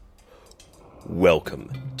Welcome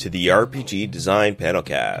to the RPG Design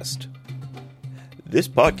Panelcast. This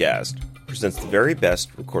podcast presents the very best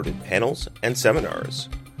recorded panels and seminars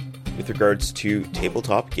with regards to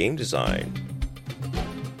tabletop game design.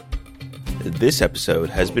 This episode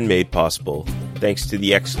has been made possible thanks to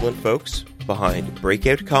the excellent folks behind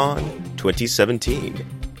Breakout Con 2017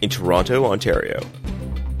 in Toronto, Ontario.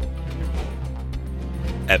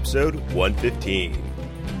 Episode 115.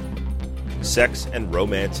 Sex and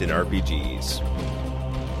Romance in RPGs.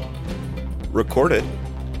 Recorded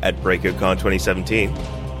at Breakout Con 2017.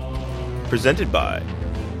 Presented by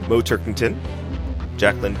Mo Turkington,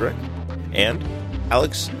 Jacqueline Brick, and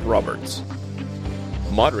Alex Roberts.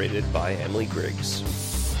 Moderated by Emily Griggs.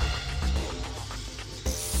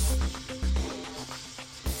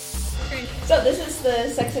 So this is the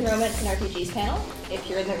Sex and Romance in RPGs panel. If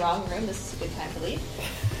you're in the wrong room, this is a good time to leave.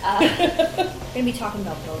 We're going to be talking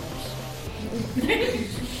about boners.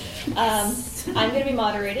 I'm going to be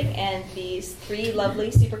moderating, and these three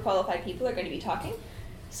lovely, super qualified people are going to be talking.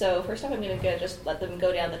 So first off, I'm going to just let them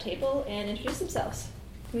go down the table and introduce themselves.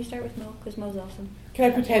 Can we start with Mo? Because Mo's awesome.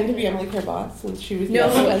 Can I pretend to be Emily Kerr since she was No,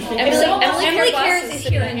 Emily Kerr is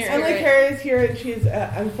here. Emily Kerr is here, and she's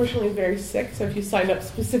unfortunately very sick. So if you signed up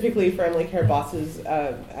specifically for Emily Kerr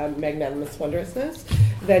magnanimous wondrousness,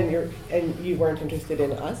 then you weren't interested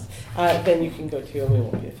in us, then you can go too, and we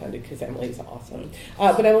won't be offended because Emily's awesome.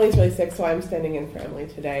 But Emily's really sick, so I'm standing in for Emily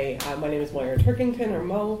today. My name is Moira Turkington, or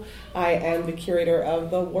Mo. I am the curator of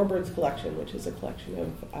the Warbirds collection, which is a collection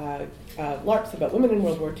of LARPs about women in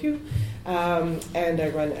World War II. And I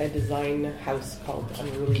run a design house called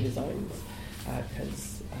Unruly Designs,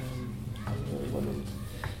 because unruly women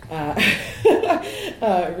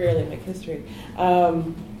rarely make history.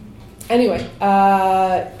 Anyway,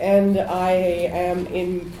 and I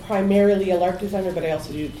am primarily a LARP designer, but I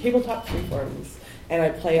also do tabletop freeforms, and I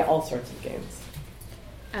play all sorts of games.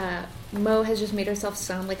 Mo has just made herself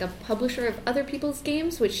sound like a publisher of other people's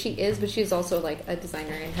games, which she is, but she's also like a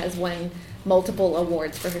designer and has won multiple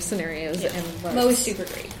awards for her scenarios. Yes. And Mo is super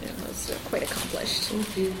great. Mo's quite accomplished,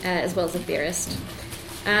 as well as a theorist.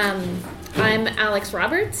 I'm Alex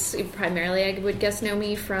Roberts. Primarily, I would guess know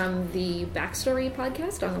me from the Backstory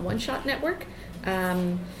podcast on the One Shot Network.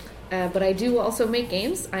 But I do also make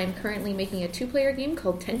games. I'm currently making a 2-player game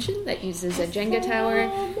called Tension that uses a Jenga tower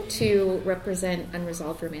to represent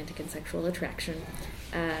unresolved romantic and sexual attraction.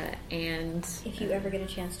 And if you ever get a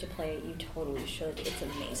chance to play it, you totally should. It's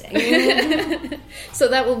amazing. So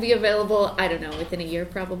that will be available, I don't know, within a year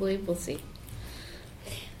probably. We'll see.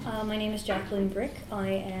 My name is Jacqueline Brick. I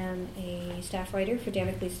am a staff writer for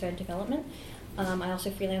Damocles Thread Development. I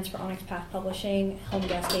also freelance for Onyx Path Publishing,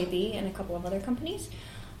 Helmgast AB, and a couple of other companies.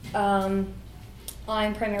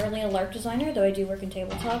 I'm primarily a LARP designer, though I do work in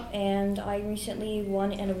tabletop, and I recently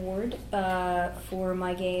won an award for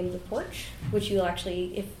my game The Porch, which you'll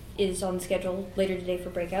actually, is on schedule later today for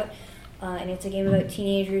Breakout. And it's a game about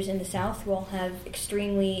teenagers in the South who all have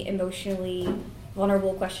extremely emotionally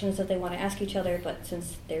vulnerable questions that they want to ask each other, but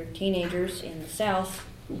since they're teenagers in the South,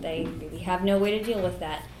 they really have no way to deal with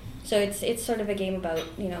that. So it's sort of a game about,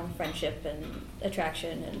 friendship and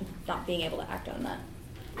attraction and not being able to act on that.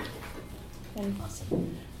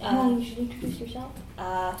 Awesome. You should introduce yourself.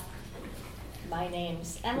 My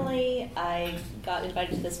name's Emily. I got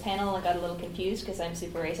invited to this panel and got a little confused because I'm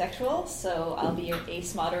super asexual, so I'll be your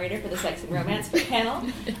ace moderator for the Sex and Romance panel.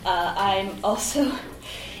 I'm also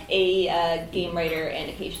a game writer and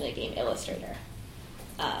occasionally a game illustrator.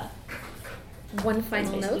 One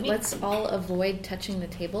final note, let's all avoid touching the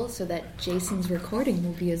table so that Jason's recording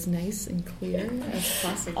will be as nice and clear as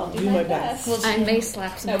possible. I'll do my best. I may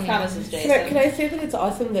slap some. No promises, Jason. Can I say that it's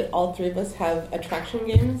awesome that all three of us have attraction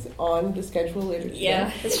games on the schedule later today?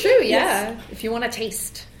 Yeah, it's true, yeah. If you want to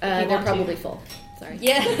taste, they're probably full. Sorry.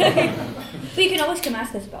 Yeah. But you can always come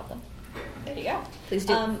ask us about them. There you go. Please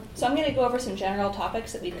do. So I'm going to go over some general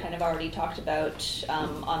topics that we've kind of already talked about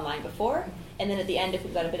online before. And then at the end, if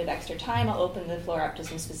we've got a bit of extra time, I'll open the floor up to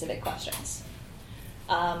some specific questions.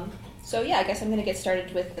 I guess I'm going to get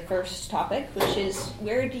started with the first topic, which is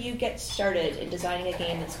where do you get started in designing a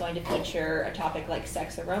game that's going to feature a topic like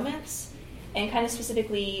sex or romance? And kind of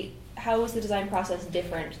specifically, how is the design process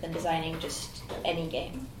different than designing just any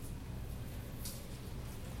game?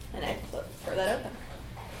 And I throw that open.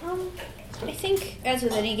 I think, as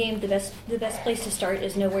with any game, the best place to start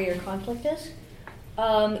is know where your conflict is.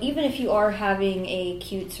 Even if you are having a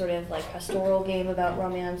cute sort of like pastoral game about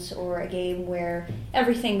romance or a game where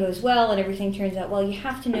everything goes well and everything turns out well, you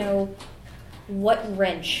have to know what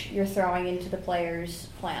wrench you're throwing into the player's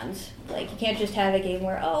plans. Like, you can't just have a game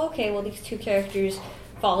where, these two characters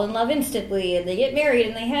fall in love instantly, and they get married,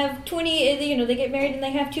 and they have 20. You know, they get married and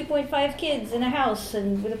they have 2.5 kids in a house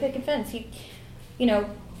and with a picket fence.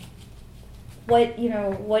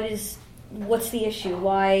 What's the issue?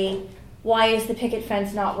 Why is the picket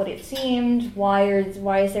fence not what it seemed? Why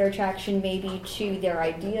is their attraction maybe to their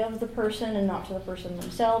idea of the person and not to the person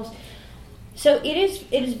themselves? So it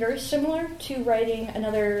is very similar to writing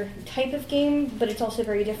another type of game, but it's also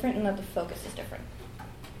very different in that the focus is different.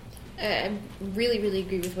 I really, really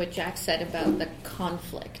agree with what Jack said about the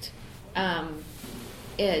conflict.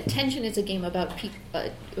 Tension is a game about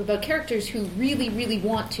characters who really, really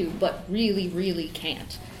want to, but really, really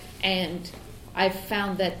can't. And I've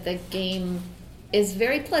found that the game is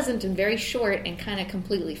very pleasant and very short and kind of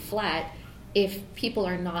completely flat if people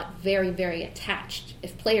are not very, very attached,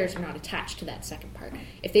 if players are not attached to that second part.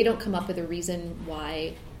 If they don't come up with a reason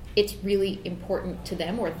why it's really important to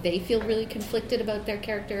them, or they feel really conflicted about their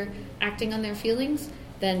character acting on their feelings,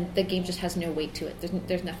 then the game just has no weight to it.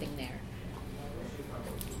 There's nothing there.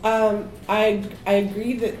 I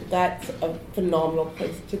agree that that's a phenomenal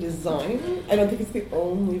place to design. I don't think it's the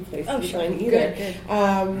only place to design either. Good.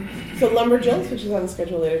 So Lumberjills, which is on the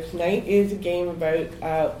schedule later tonight, is a game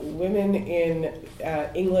about women in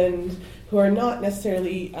England who are not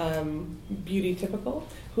necessarily beauty typical,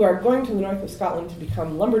 who are going to the north of Scotland to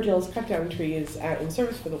become lumberjills, cut down trees in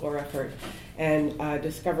service for the war effort, and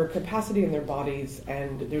discover capacity in their bodies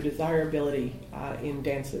and their desirability in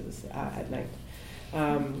dances at night.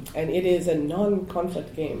 And it is a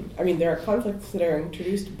non-conflict game. I mean, there are conflicts that are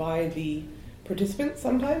introduced by the participants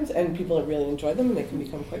sometimes, and people really enjoy them, and they can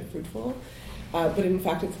become quite fruitful. But in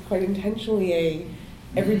fact, it's quite intentionally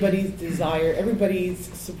everybody's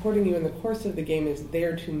supporting you in the course of the game is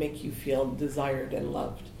there to make you feel desired and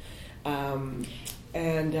loved.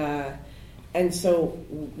 And so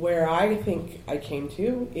where I think I came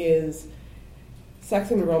to is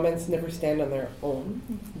sex and romance never stand on their own.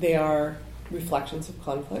 They are reflections of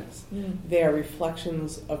conflicts. They are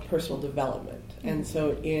reflections of personal development. And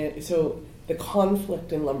so the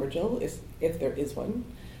conflict in Lumberjill is, if there is one,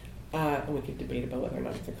 and we could debate about whether or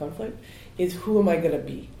not it's a conflict, is who am I going to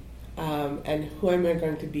be? And who am I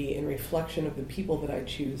going to be in reflection of the people that I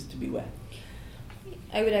choose to be with?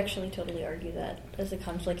 I would actually totally argue that as a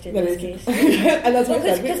conflict in this case. And that's what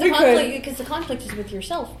because the conflict is with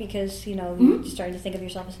yourself, because you're starting to think of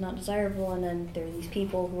yourself as not desirable, and then there are these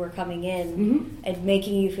people who are coming in and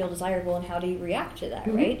making you feel desirable, and how do you react to that,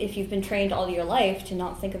 right? If you've been trained all your life to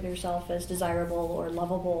not think of yourself as desirable or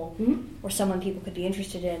lovable or someone people could be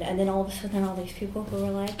interested in, and then all of a sudden all these people who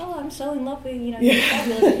are like, oh, I'm so in love with you're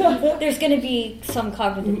fabulous, there's going to be some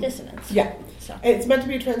cognitive dissonance. Yeah. So. It's meant to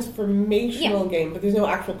be a transformational game, but there's no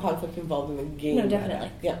actual conflict involved in the game. No,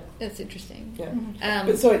 definitely. Yeah. That's interesting. Yeah.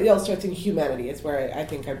 But so it illustrates in humanity is where I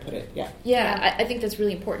think I put it. Yeah. Yeah, I think that's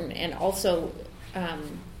really important. And also,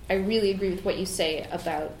 I really agree with what you say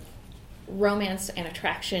about romance and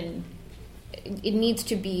attraction. It needs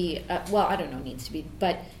to be, I don't know needs to be,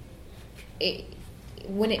 but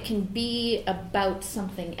when it can be about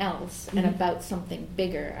something else and about something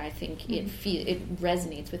bigger, I think it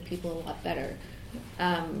resonates with people a lot better.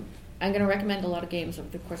 I'm going to recommend a lot of games over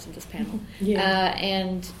the course of this panel.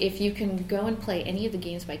 And if you can go and play any of the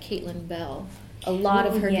games by Caitlin Bell, a lot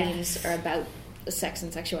of her games are about sex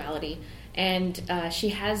and sexuality. And she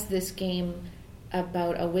has this game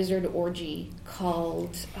about a wizard orgy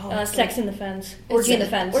called Sex in the Fens. Orgy in the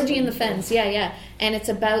Fens. Orgy in the Fens, yeah. And it's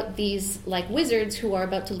about these wizards who are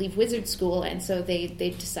about to leave wizard school, and so they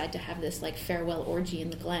decide to have this farewell orgy in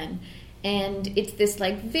the Glen. And it's this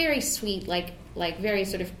very sweet, very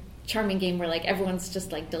sort of charming game where everyone's just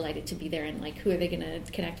delighted to be there, and who are they going to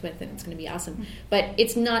connect with, and it's going to be awesome. But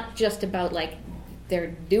it's not just about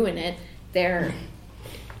they're doing it,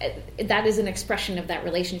 that is an expression of that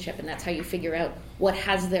relationship, and that's how you figure out what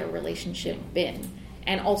has their relationship been,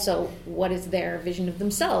 and also what is their vision of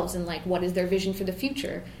themselves, and what is their vision for the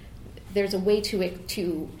future. There's a way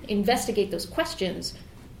to investigate those questions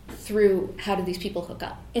through how do these people hook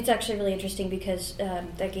up. It's actually really interesting because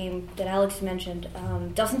that game that Alex mentioned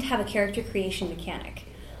doesn't have a character creation mechanic.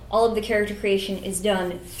 All of the character creation is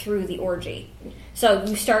done through the orgy. So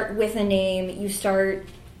you start with a name, you start,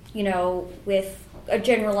 with a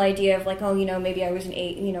general idea of maybe I was an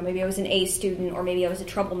A student, or maybe I was a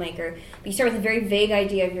troublemaker. But you start with a very vague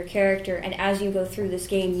idea of your character, and as you go through this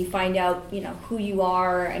game, you find out who you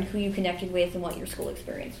are and who you connected with and what your school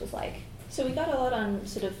experience was like. So we got a lot on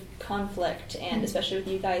sort of conflict, and especially with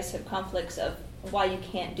you guys have conflicts of why you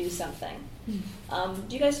can't do something. Do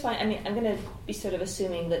you guys find, I mean, I'm going to be sort of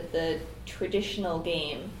assuming that the traditional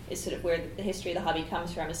game is sort of where the history of the hobby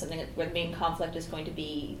comes from, is something where the main conflict is going to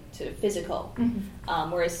be sort of physical.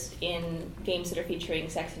 Whereas in games that are featuring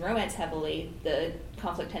sex and romance heavily, the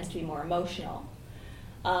conflict tends to be more emotional.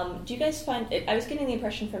 Do you guys find, I was getting the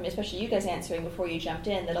impression from, especially you guys answering before you jumped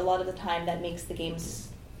in, that a lot of the time that makes the games,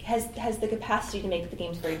 has the capacity to make the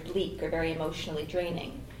games very bleak or very emotionally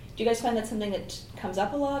draining. Do you guys find that something that comes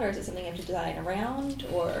up a lot, or is it something you have to design around,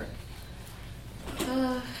 or?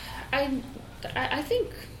 I think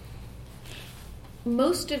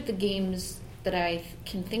most of the games that I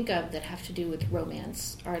can think of that have to do with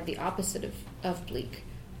romance are the opposite of bleak.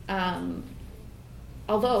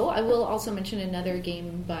 Although I will also mention another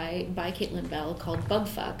game by Caitlin Bell called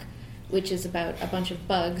Bugfuck, which is about a bunch of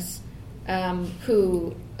bugs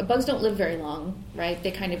who... Bugs don't live very long, right?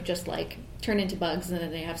 They kind of just, like, turn into bugs, and then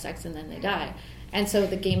they have sex, and then they die. And so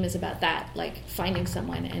the game is about that, like, finding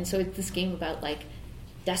someone. And so it's this game about, like,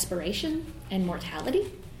 desperation and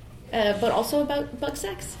mortality, but also about bug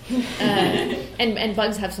sex. And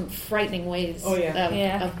bugs have some frightening ways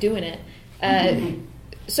of doing it.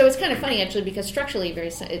 So it's kind of funny, actually, because structurally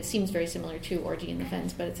it seems very similar to Orgy in the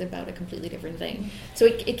Fence, but it's about a completely different thing. So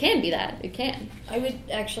it can be that. It can. I would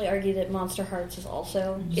actually argue that Monster Hearts is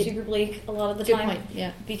also super bleak a lot of the time. Good point,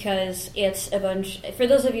 yeah. Because it's a bunch... For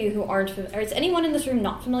those of you who aren't familiar... Is anyone in this room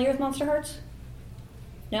not familiar with Monster Hearts?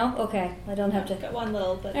 No? Okay. I don't have to... Got one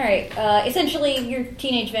little, but... All right. Essentially, you're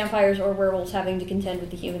teenage vampires or werewolves having to contend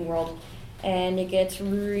with the human world. And it gets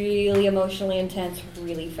really emotionally intense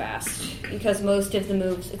really fast. Because most of the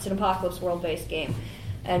moves... It's an Apocalypse world-based game.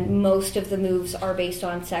 And most of the moves are based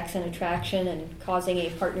on sex and attraction and causing a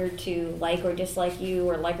partner to like or dislike you,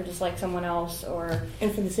 or like or dislike someone else, or...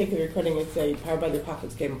 And for the sake of the recording, it's a Powered by the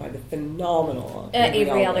Apocalypse game by the phenomenal...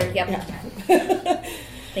 Avery Alder, yep. Yeah.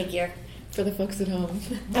 Thank you. For the folks at home.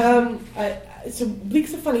 So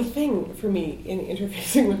bleak's a funny thing for me in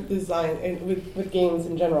interfacing with design and with games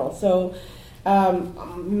in general. So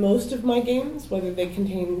most of my games, whether they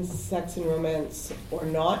contain sex and romance or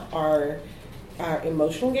not, are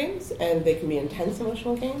emotional games, and they can be intense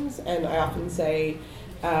emotional games. And I often say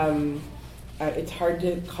it's hard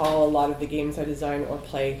to call a lot of the games I design or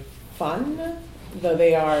play fun, though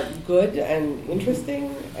they are good and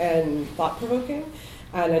interesting and thought-provoking.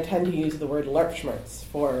 And I tend to use the word Larpschmerz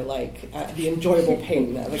for, like, the enjoyable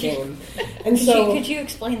pain of a game. And so, could you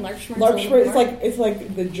explain Larpschmerz? Larpschmerz, it's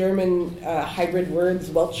like the German hybrid words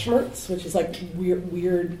Weltschmerz, which is like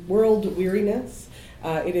weird world weariness.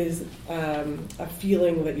 It is a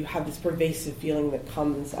feeling that you have, this pervasive feeling that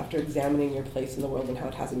comes after examining your place in the world and how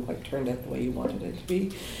it hasn't quite turned out the way you wanted it to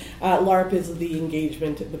be. LARP is the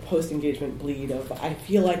engagement, the post-engagement bleed of, I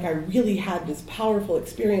feel like I really had this powerful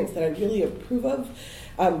experience that I really approve of,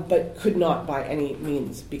 but could not by any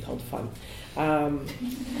means be called fun. I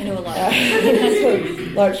know a lot. So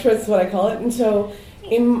Larpschmerz is what I call it. And so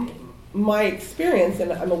in my experience,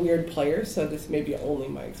 and I'm a weird player, so this may be only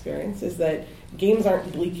my experience, is that games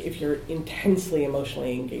aren't bleak if you're intensely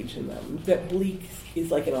emotionally engaged in them. That bleak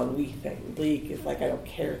is like an ennui thing. Bleak is like I don't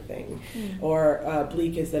care thing. Or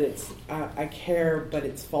bleak is that it's I care, but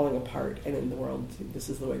it's falling apart, and in the world, this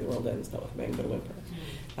is the way the world ends, not with a bang but a whimper.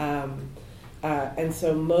 And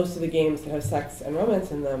so most of the games that have sex and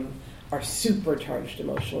romance in them are supercharged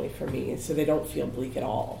emotionally for me, so they don't feel bleak at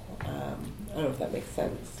all. I don't know if that makes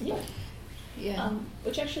sense. Yeah. Yeah.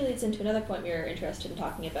 Which actually leads into another point we were interested in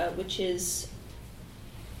talking about, which is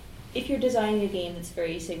if you're designing a game that's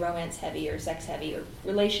very, say, romance heavy or sex heavy or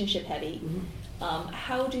relationship heavy,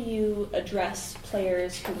 how do you address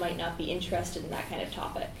players who might not be interested in that kind of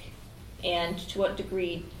topic? And to what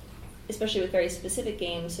degree, especially with very specific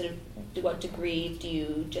games, sort of to what degree do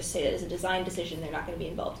you just say that as a design decision they're not going to be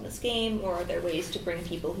involved in this game, or are there ways to bring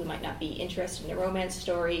people who might not be interested in a romance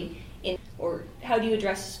story in, or how do you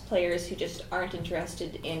address players who just aren't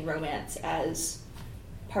interested in romance as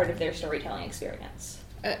part of their storytelling experience?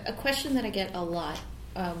 A question that I get a lot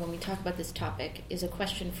when we talk about this topic is a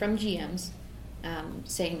question from GMs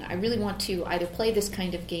saying, I really want to either play this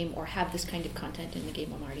kind of game or have this kind of content in the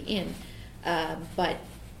game I'm already in, but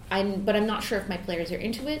I'm not sure if my players are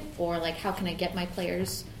into it, or like how can I get my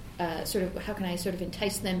players how can I sort of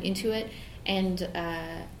entice them into it, and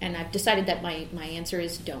I've decided that my answer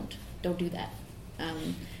is don't do that.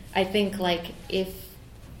 I think like if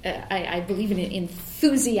I believe in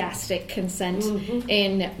enthusiastic consent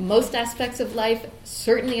in most aspects of life,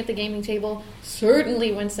 certainly at the gaming table,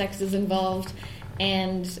 certainly when sex is involved,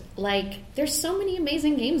 and like there's so many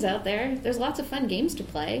amazing games out there. There's lots of fun games to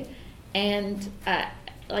play, and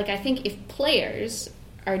like I think if players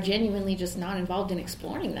are genuinely just not involved in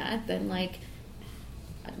exploring that, then like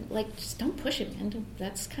just don't push it, man.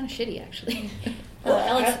 That's kind of shitty, actually.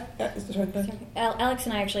 Alex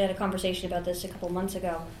and I actually had a conversation about this a couple months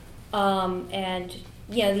ago, and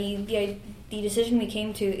yeah, the decision we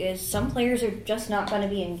came to is some players are just not going to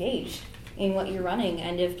be engaged in what you're running,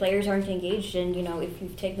 and if players aren't engaged, and if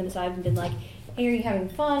you've taken them aside and been like, hey, are you having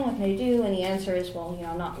fun? What can I do? And the answer is, well,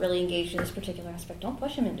 I'm not really engaged in this particular aspect. Don't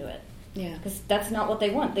push them into it. Yeah, because that's not what they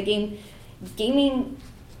want. Gaming.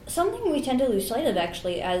 Something we tend to lose sight of,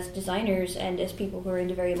 actually, as designers and as people who are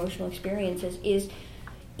into very emotional experiences, is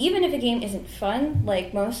even if a game isn't fun,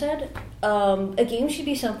 like Mo said, a game should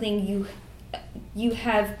be something you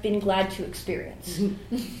have been glad to experience.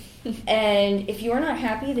 And if you're not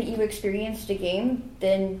happy that you experienced a game,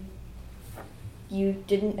 then you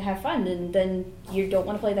didn't have fun, and then you don't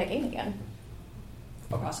want to play that game again.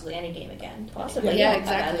 Or possibly any game again. Possibly, yeah,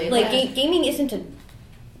 exactly. Gaming isn't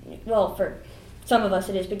for some of us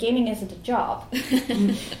it is, but gaming isn't a job.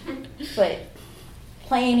 But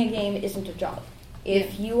playing a game isn't a job.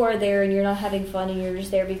 If you are there and you're not having fun and you're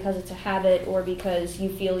just there because it's a habit or because you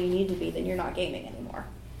feel you need to be, then you're not gaming anymore.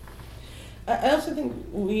 I also think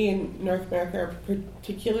we in North America are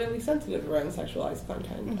particularly sensitive around sexualized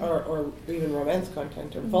content or even romance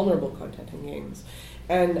content or vulnerable content in games.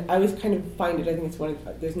 And I always kind of find it, I think it's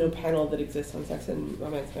there's no panel that exists on sex and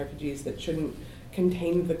romance in RPGs that shouldn't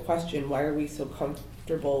contain the question, why are we so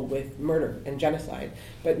comfortable with murder and genocide,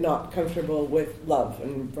 but not comfortable with love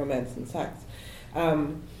and romance and sex?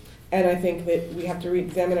 And I think that we have to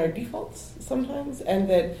re-examine our defaults sometimes, and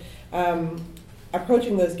that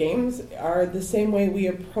approaching those games are the same way we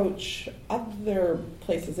approach other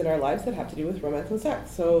places in our lives that have to do with romance and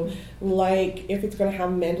sex. So, like, if it's going to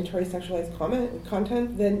have mandatory sexualized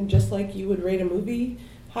content, then just like you would rate a movie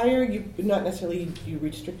higher, you not necessarily you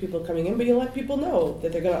restrict people coming in, but you let people know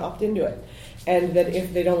that they're going to opt into it, and that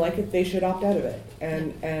if they don't like it, they should opt out of it,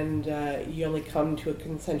 and you only come to a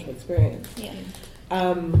consensual experience. Yeah.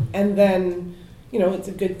 And then, it's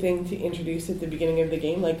a good thing to introduce at the beginning of the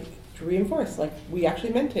game, like to reinforce, like we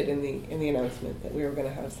actually meant it in the announcement that we were going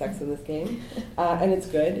to have sex in this game, and it's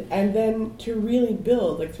good. And then to really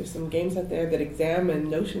build, like there's some games out there that examine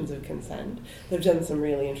notions of consent. They've done some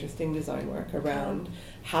really interesting design work around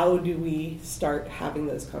how do we start having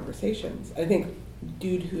those conversations. I think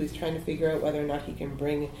dude who is trying to figure out whether or not he can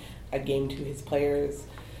bring a game to his players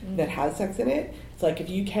that has sex in it, it's like if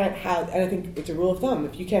you can't have, and I think it's a rule of thumb,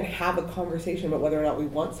 if you can't have a conversation about whether or not we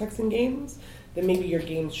want sex in games, then maybe your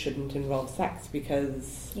games shouldn't involve sex,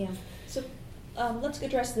 because... Yeah. So let's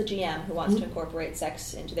address the GM who wants to incorporate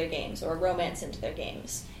sex into their games or romance into their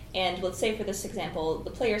games. And let's say for this example, the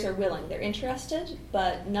players are willing, they're interested,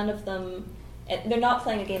 but none of them... They're not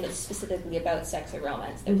playing a game that's specifically about sex or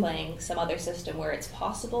romance. They're playing some other system where it's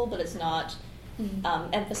possible, but it's not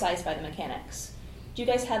emphasized by the mechanics. Do you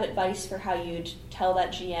guys have advice for how you'd tell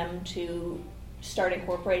that GM to start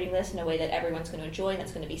incorporating this in a way that everyone's going to enjoy and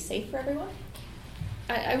that's going to be safe for everyone?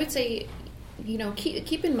 I would say,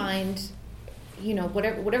 keep in mind,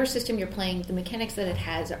 whatever system you're playing, the mechanics that it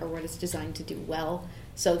has are what it's designed to do well.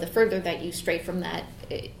 So the further that you stray from that,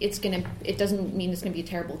 it doesn't mean it's going to be a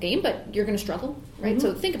terrible game, but you're going to struggle, right?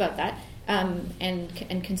 So think about that,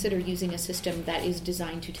 and consider using a system that is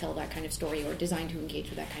designed to tell that kind of story or designed to engage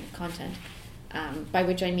with that kind of content. By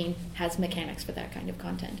which I mean has mechanics for that kind of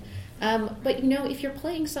content. But if you're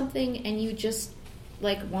playing something and you just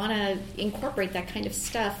want to incorporate that kind of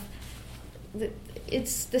stuff,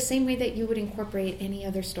 it's the same way that you would incorporate any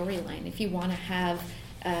other storyline. If you want to have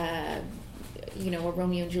a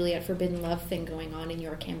Romeo and Juliet forbidden love thing going on in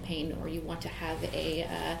your campaign, or you want to have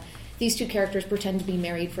these two characters pretend to be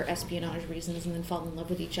married for espionage reasons and then fall in love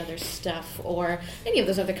with each other's stuff, or any of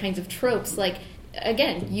those other kinds of tropes,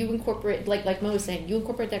 again, you incorporate, like Mo was saying, you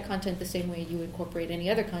incorporate that content the same way you incorporate any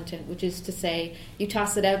other content, which is to say, you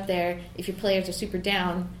toss it out there. If your players are super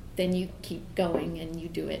down, then you keep going and you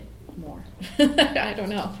do it more. I don't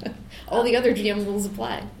know. All the other GM rules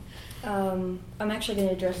apply. I'm actually going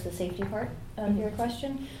to address the safety part of your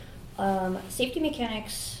question. Safety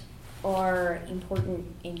mechanics are important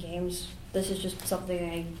in games. This is just something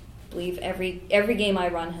I believe every game I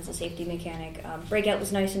run has a safety mechanic. Breakout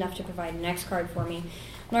was nice enough to provide an X card for me.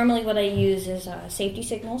 Normally what I use is safety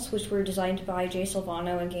signals, which were designed by Jay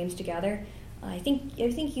Silvano and Games Together. I think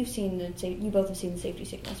you've seen you both have seen the safety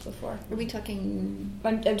signals before. Are we talking?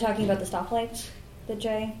 I'm talking about the stoplights that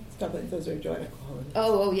Jay. Stoplights, those are Joanna Collins.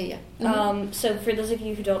 Oh yeah. Mm-hmm. So for those of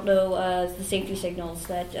you who don't know, the safety signals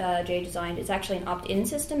that Jay designed, it's actually an opt-in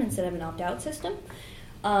system instead of an opt-out system.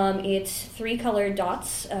 It's 3 colored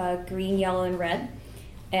dots, green, yellow, and red.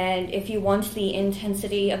 And if you want the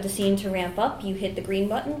intensity of the scene to ramp up, you hit the green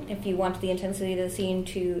button. If you want the intensity of the scene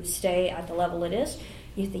to stay at the level it is,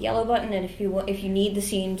 you hit the yellow button. And if you need the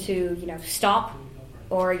scene to stop,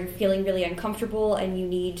 or you're feeling really uncomfortable and you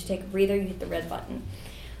need to take a breather, you hit the red button.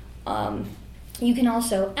 You can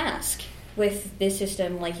also ask with this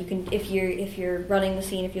system, like you can, if you're running the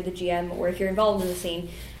scene, if you're the GM, or if you're involved in the scene,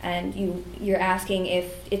 and you're asking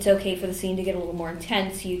if it's okay for the scene to get a little more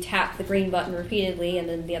intense, you tap the green button repeatedly, and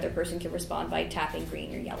then the other person can respond by tapping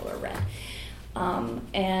green or yellow or red.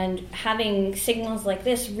 And having signals like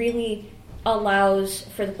this really allows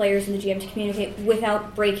for the players and the GM to communicate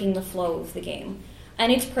without breaking the flow of the game.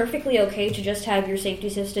 And it's perfectly okay to just have your safety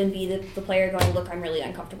system be the player going, look, I'm really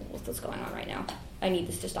uncomfortable with what's going on right now. I need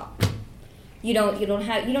this to stop. You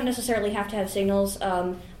don't necessarily have to have signals.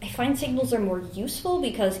 I find signals are more useful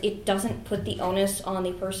because it doesn't put the onus on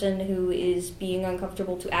the person who is being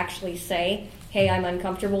uncomfortable to actually say, hey, I'm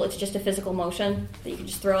uncomfortable. It's just a physical motion that you can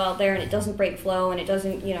just throw out there, and it doesn't break flow, and it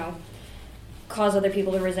doesn't, cause other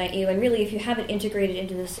people to resent you. And really, if you have it integrated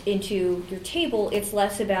into your table, it's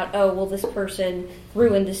less about, oh, well, this person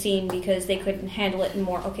ruined the scene because they couldn't handle it, and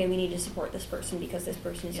more, okay, we need to support this person because this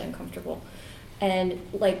person is uncomfortable. And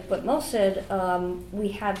like what Mo said,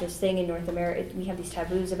 we have this thing in North America, we have these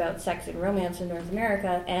taboos about sex and romance in North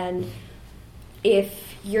America, and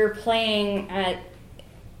if you're playing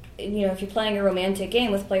if you're playing a romantic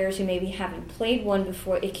game with players who maybe haven't played one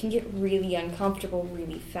before, it can get really uncomfortable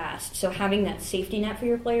really fast. So having that safety net for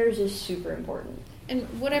your players is super important. And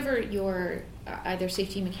whatever your either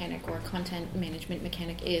safety mechanic or content management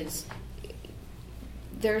mechanic is,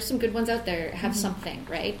 there are some good ones out there, have something,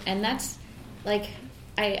 right? And that's, like,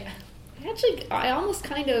 I'm almost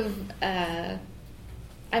kind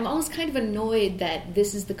of annoyed that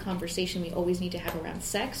this is the conversation we always need to have around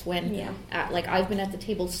sex when, I've been at the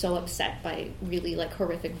table so upset by really,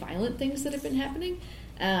 horrific, violent things that have been happening.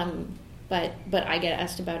 But I get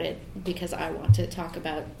asked about it because I want to talk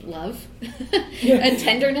about love and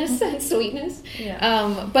tenderness and sweetness.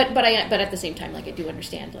 Yeah. But at the same time, I do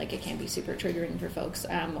understand, it can be super triggering for folks,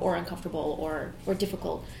 or uncomfortable or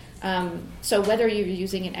difficult. So whether you're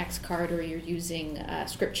using an X card or you're using a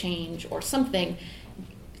script change or something,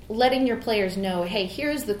 letting your players know, hey,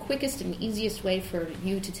 here's the quickest and easiest way for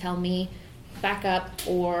you to tell me back up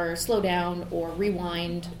or slow down or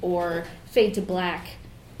rewind or fade to black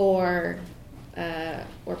or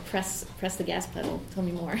press the gas pedal, tell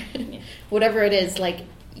me more. Whatever it is,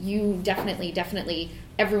 you definitely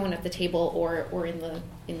everyone at the table or in the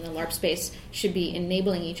LARP space should be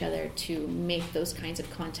enabling each other to make those kinds of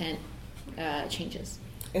content changes.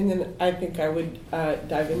 And then I think I would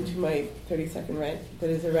dive into my 30-second rant that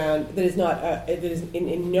is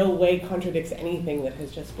in no way contradicts anything that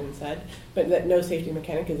has just been said, but that no safety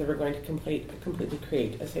mechanic is ever going to completely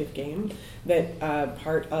create a safe game. That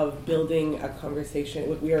part of building a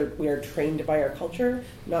conversation, we are trained by our culture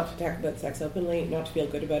not to talk about sex openly, not to feel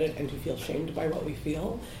good about it, and to feel shamed by what we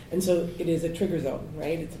feel. And so it is a trigger zone,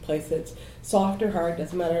 right? It's a place that's soft or hard,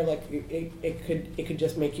 doesn't matter. It could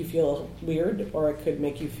just make you feel weird, or it could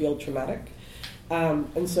make you feel traumatic.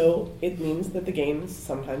 And so it means that the games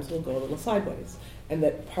sometimes will go a little sideways. And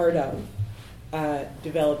that part of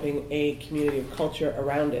developing a community of culture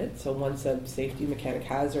around it, so once a safety mechanic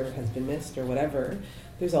has been missed or whatever,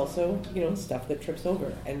 there's also, stuff that trips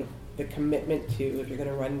over. And the commitment to, if you're going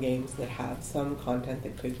to run games that have some content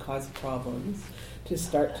that could cause problems, to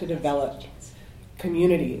start to develop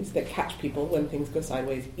communities that catch people when things go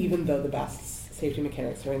sideways, even though the best safety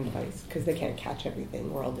mechanics are in place, because they can't catch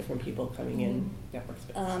everything. We're all different people coming in network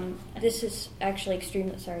space. This is actually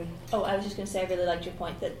extremely... Sorry. Oh, I was just going to say, I really liked your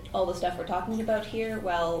point that all the stuff we're talking about here,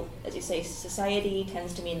 well, as you say, society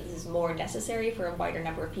tends to mean that this is more necessary for a wider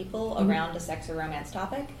number of people around a sex or romance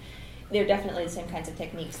topic. They're definitely the same kinds of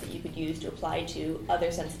techniques that you could use to apply to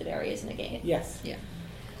other sensitive areas in a game. Yes. Yeah.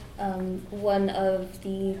 One of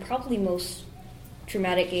the probably most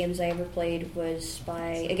traumatic games I ever played was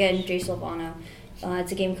by, again, Jay Silvano.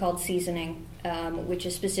 It's a game called Seasoning, which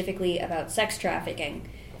is specifically about sex trafficking.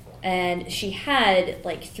 And she had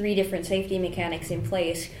 3 different safety mechanics in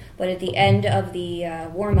place, but at the end of the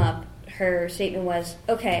warm-up, her statement was,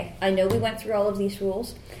 okay, I know we went through all of these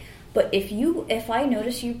rules, but if I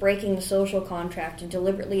notice you breaking the social contract and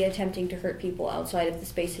deliberately attempting to hurt people outside of the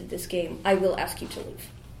space of this game, I will ask you to leave.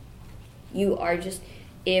 You are just...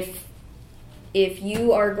 If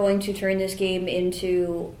you are going to turn this game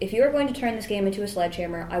into a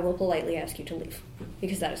sledgehammer, I will politely ask you to leave,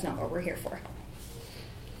 because that is not what we're here for.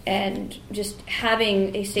 And just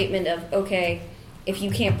having a statement of, okay, if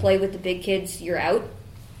you can't play with the big kids, you're out,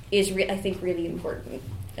 is I think really important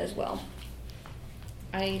as well.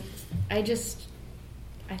 I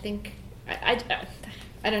think I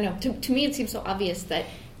don't know. To me, it seems so obvious that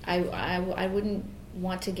I wouldn't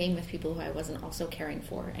want to game with people who I wasn't also caring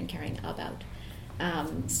for and caring about.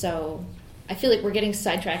 So I feel like we're getting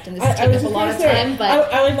sidetracked, and this is taking up a lot of time.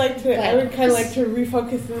 But I would kind of like to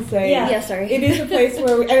refocus and say, sorry. It is a place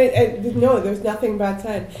where no, there's nothing bad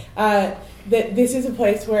said. That this is a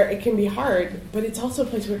place where it can be hard, but it's also a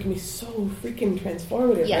place where it can be so freaking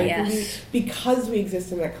transformative. Yeah, right? yes. Because we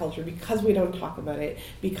exist in that culture, because we don't talk about it,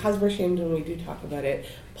 because we're shamed when we do talk about it.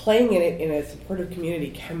 Playing in it in a supportive community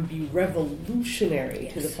can be revolutionary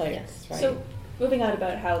to the players. Yes. Right? So, moving on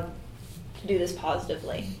about how to do this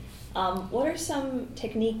positively, what are some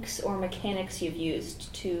techniques or mechanics you've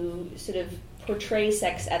used to sort of portray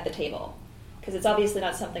sex at the table? Because it's obviously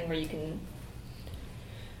not something where you can...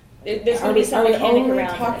 There's going to be some mechanic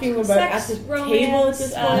around talking it. about Sex, at the romance, table at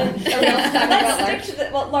this point? let's stick to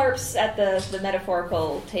LARPs at the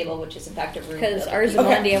metaphorical table, which is in fact a room. Because building. ours and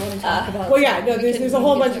Monday, I want to talk about. Well, yeah, no, there's a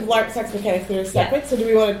whole bunch of LARP sex mechanics that are separate. So do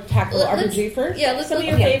we want to tackle RPG first? Yeah, Some of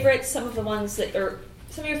your favorites, some of the ones that are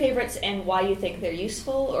some of your favorites, and why you think they're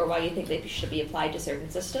useful, or why you think they should be applied to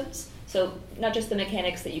certain systems. So not just the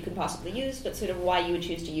mechanics that you can possibly use, but sort of why you would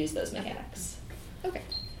choose to use those mechanics. Okay.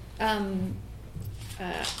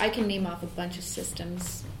 I can name off a bunch of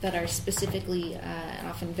systems that are specifically and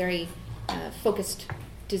often very focused,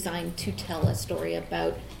 designed to tell a story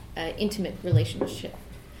about intimate relationship.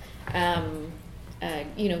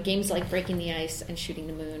 Games like Breaking the Ice and Shooting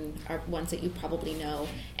the Moon are ones that you probably know,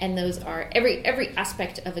 and those are every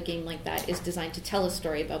aspect of a game like that is designed to tell a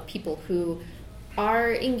story about people who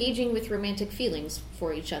are engaging with romantic feelings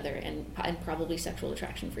for each other and probably sexual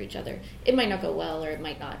attraction for each other. It might not go well, or it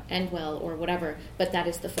might not end well, or whatever, but that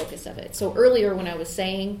is the focus of it. So earlier when I was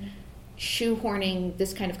saying shoehorning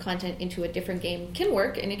this kind of content into a different game can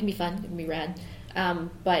work, and it can be fun, it can be rad,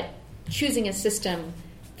 but choosing a system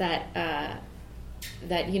that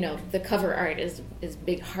the cover art is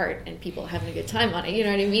big heart and people having a good time on it, you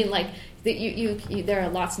know what I mean? Like, there are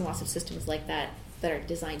lots and lots of systems like that are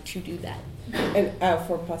designed to do that. And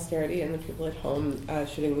for posterity and the people at home,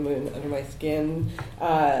 Shooting the Moon, Under My Skin,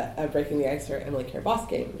 Breaking the Ice, or Emily Care Boss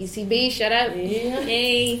games. ECB, shout out. Yeah.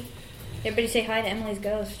 Hey, everybody say hi to Emily's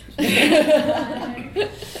ghost.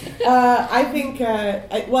 I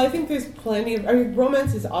think there's plenty of...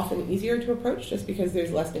 romance is often easier to approach just because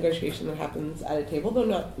there's less negotiation that happens at a table, though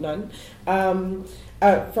not none.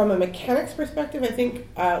 From a mechanics perspective, I think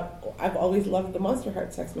I've always loved the Monster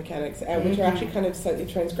Heart sex mechanics, which are actually kind of slightly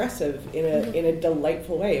transgressive in a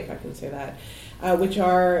delightful way, if I can say that.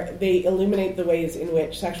 They illuminate the ways in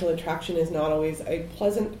which sexual attraction is not always a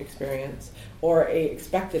pleasant experience or a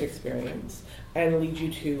expected experience, and lead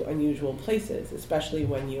you to unusual places, especially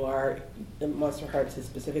when you are, the Monster Hearts is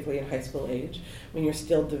specifically in high school age, when you're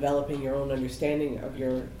still developing your own understanding of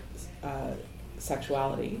your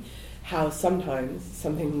sexuality. How sometimes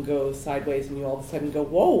something can go sideways and you all of a sudden go,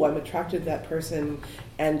 whoa, I'm attracted to that person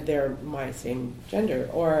and they're my same gender,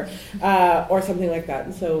 or something like that.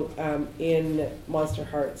 And so in Monster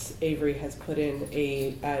Hearts, Avery has put in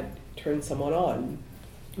a turn someone on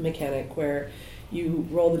mechanic where you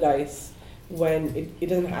roll the dice when it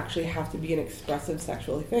doesn't actually have to be an expressive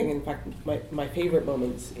sexual thing. In fact, my favorite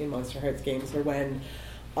moments in Monster Hearts games are when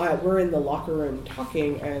we're in the locker room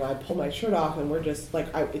talking and I pull my shirt off and we're just like,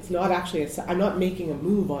 it's not actually I'm not making a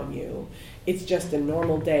move on you. It's just a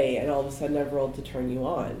normal day, and all of a sudden I've rolled to turn you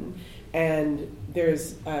on. And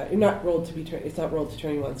there's it's not rolled to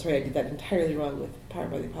turn you on. Sorry, I did that entirely wrong with Power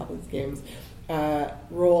by the Apocalypse games.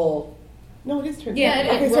 No, it is turn. Yeah,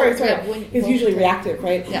 okay, sorry. It's usually reactive,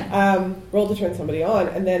 right? Yeah. Roll to turn somebody on,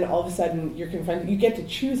 and then all of a sudden you're confronted. You get to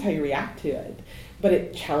choose how you react to it, but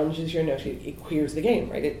it challenges your notion. It queers the game,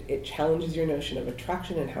 right? It challenges your notion of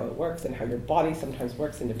attraction and how it works, and how your body sometimes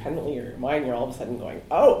works independently, or your mind. You're all of a sudden going,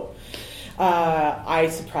 oh, I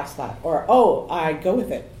suppress that, or oh, I go with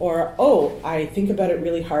it, or oh, I think about it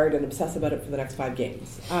really hard and obsess about it for the next 5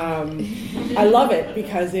 games. I love it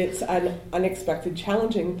because it's an unexpected,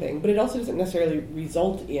 challenging thing, but it also doesn't necessarily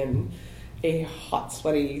result in a hot,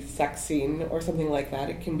 sweaty sex scene or something like that.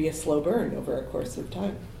 It can be a slow burn over a course of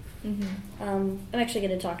time. Mm-hmm. I'm actually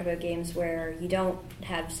going to talk about games where you don't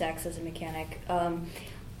have sex as a mechanic.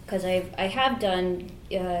 Because I have done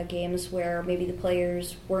games where maybe the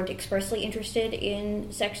players weren't expressly interested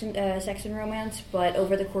in sex and romance, but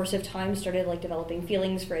over the course of time started developing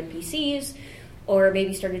feelings for NPCs, or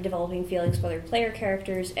maybe started developing feelings for other player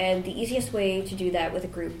characters. And the easiest way to do that with a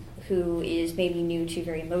group who is maybe new to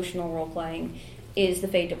very emotional role playing is the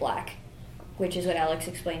fade to black, which is what Alex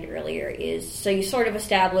explained earlier. Is so you sort of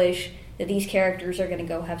establish that these characters are going to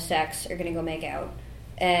go have sex, are going to go make out.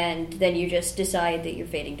 and then you just decide that you're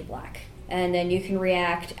fading to black. And then you can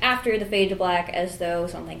react after the fade to black as though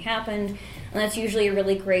something happened. And that's usually a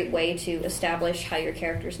really great way to establish how your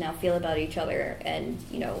characters now feel about each other and,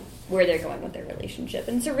 where they're going with their relationship.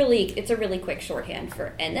 And it's a really quick shorthand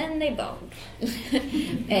for, and then they boned.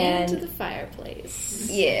 And to the fireplace.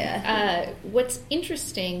 Yeah. What's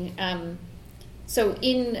interesting, so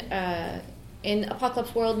in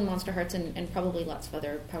Apocalypse World and Monster Hearts and probably lots of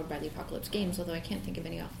other Powered by the Apocalypse games, although I can't think of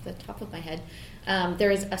any off the top of my head,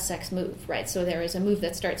 there is a sex move, right? So there is a move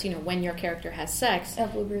that starts, when your character has sex.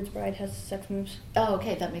 Bluebird's Bride has sex moves. Oh,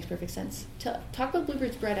 okay, that makes perfect sense. Talk about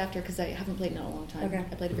Bluebird's Bride after, because I haven't played in it in a long time. Okay.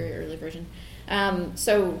 I played a very early version.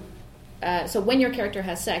 So when your character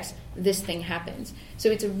has sex, this thing happens.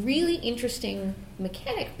 So it's a really interesting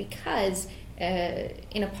mechanic because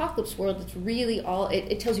in Apocalypse World, it's really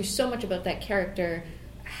it tells you so much about that character,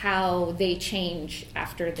 how they change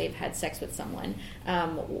after they've had sex with someone.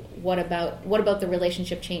 What about the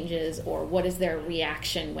relationship changes, or what is their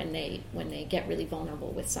reaction when they get really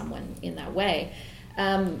vulnerable with someone in that way?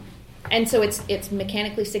 And so it's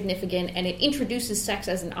mechanically significant, and it introduces sex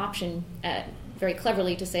as an option very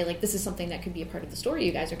cleverly to say, like, this is something that could be a part of the story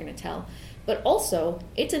you guys are going to tell. But also,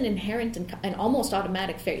 it's an inherent and almost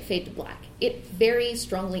automatic fade to black. It very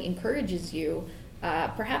strongly encourages you,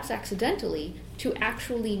 perhaps accidentally, to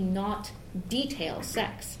actually not detail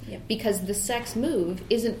sex. Yep. Because the sex move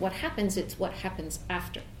isn't what happens, it's what happens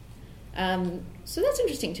after. So that's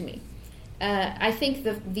interesting to me. I think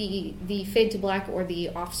the fade to black, or the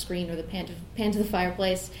off-screen, or the pan to the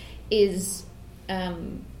fireplace is...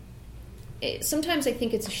 sometimes I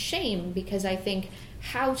think it's a shame, because I think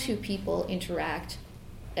how two people interact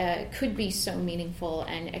could be so meaningful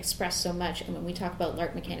and express so much. And when we talk about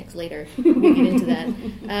LARP mechanics later, we'll get into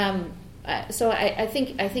that. So I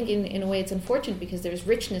think in a way it's unfortunate, because there's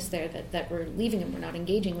richness there that we're leaving and we're not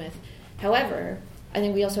engaging with. However, I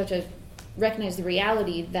think we also have to recognize the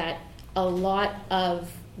reality that a lot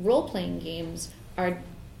of role-playing games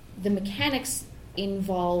the mechanics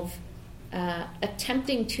involve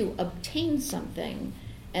attempting to obtain something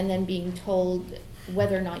and then being told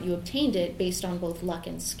whether or not you obtained it based on both luck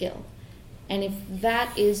and skill. And if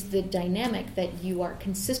that is the dynamic that you are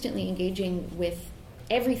consistently engaging with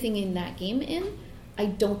everything in that game in, I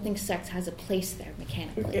don't think sex has a place there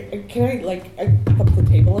mechanically. Can I put the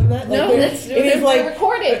table on that? No, let's do it. We're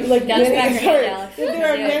recording.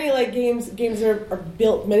 There are many games are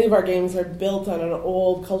built. Many of our games are built on an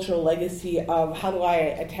old cultural legacy of how do I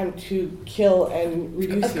attempt to kill and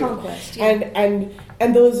reduce you. Conquest, yeah.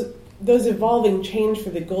 And those evolve and change for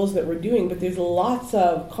the goals that we're doing, but there's lots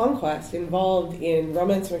of conquest involved in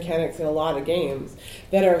romance mechanics in a lot of games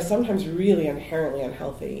that are sometimes really inherently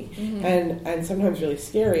unhealthy, and sometimes really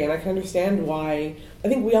scary. And I can understand why. I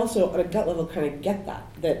think we also, on a gut level, kind of get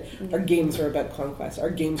that our games are about conquest. Our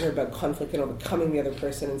games are about conflict and overcoming the other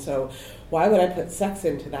person. And so why would I put sex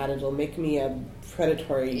into that? It'll make me a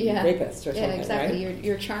predatory rapist or something, yeah, exactly. right?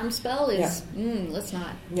 Your charm spell is, let's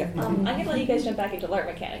not. Yeah. I'm going to let you guys jump back into LARP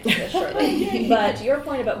mechanics a bit shortly. But your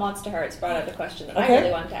point about Monster Hearts brought up a question that I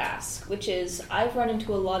really wanted to ask, which is, I've run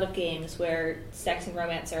into a lot of games where sex and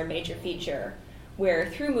romance are a major feature, where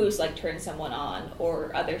through moves like turn someone on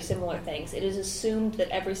or other similar things, it is assumed that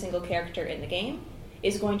every single character in the game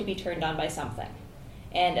is going to be turned on by something.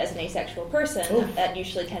 And as an asexual person, that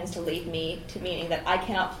usually tends to lead me to meaning that I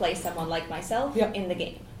cannot play someone like myself in the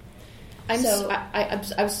game. I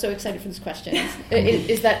was so excited for this question.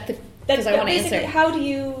 Is that because I want to answer? How do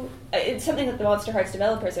you... It's something that the Monster Hearts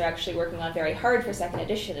developers are actually working on very hard for 2nd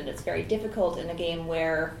edition, and it's very difficult in a game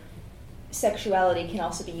where sexuality can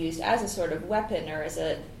also be used as a sort of weapon or as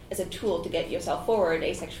a tool to get yourself forward.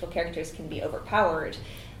 Asexual characters can be overpowered,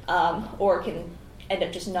 or can end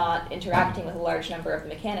up just not interacting with a large number of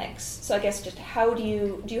mechanics. So I guess just how do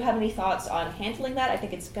you have any thoughts on handling that? I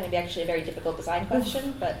think it's going to be actually a very difficult design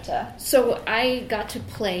question, but... So I got to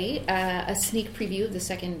play a sneak preview of the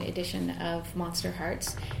 2nd edition of Monster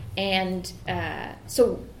Hearts, and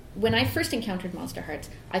so when I first encountered Monster Hearts,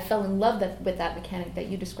 I fell in love with that mechanic that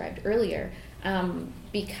you described earlier,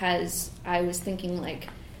 because I was thinking, like,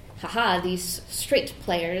 haha, these straight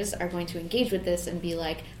players are going to engage with this and be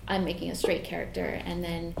like, I'm making a straight character, and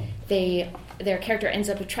then their character ends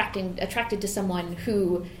up attracted to someone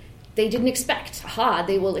who they didn't expect. Haha,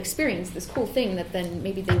 they will experience this cool thing that then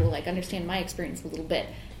maybe they will like understand my experience a little bit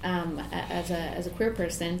as a queer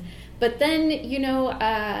person. But then,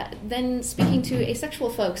 then speaking to asexual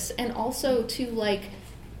folks, and also to like,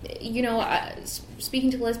 speaking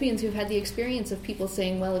to lesbians who've had the experience of people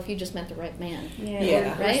saying, well, if you just met the right man.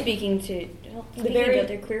 Or speaking to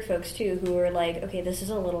other queer folks, too, who are like, okay, this is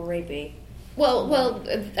a little rapey. Well,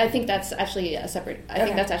 I think that's actually a separate. I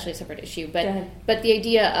think that's actually a separate issue. Go ahead. But the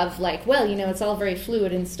idea of like, well, it's all very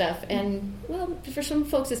fluid and stuff, and well, for some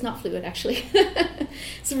folks it's not fluid actually.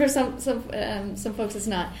 So for some folks it's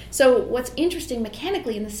not. So what's interesting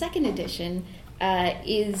mechanically in the second edition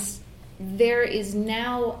is there is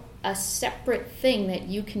now a separate thing that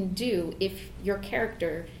you can do if your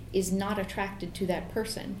character is not attracted to that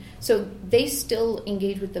person. So they still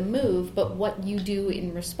engage with the move, but what you do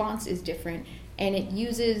in response is different. And it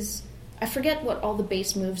uses, I forget what all the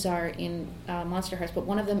base moves are in Monster Hearts, but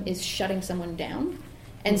one of them is shutting someone down.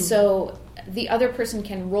 And so the other person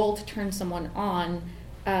can roll to turn someone on,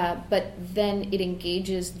 but then it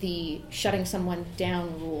engages the shutting someone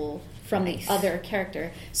down rule from the other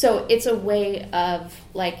character. So it's a way of,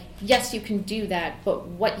 like, yes, you can do that, but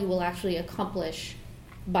what you will actually accomplish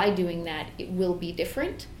by doing that, it will be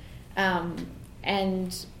different, and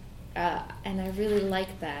I really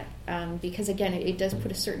like that because again, it does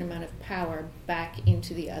put a certain amount of power back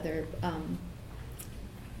into the other,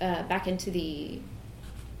 into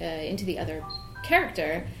the other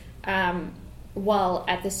character, while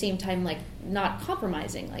at the same time, like, not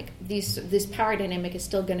compromising. Like, this power dynamic is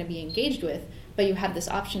still going to be engaged with, but you have this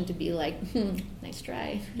option to be like, nice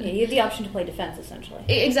try. Yeah, you have the option to play defense, essentially.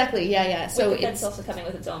 Exactly, yeah. So it's also coming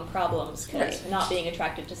with its own problems, because not being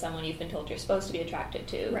attracted to someone you've been told you're supposed to be attracted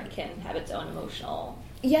to can have its own emotional...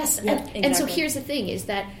 Yes, yeah, and so here's the thing, is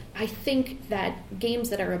that I think that games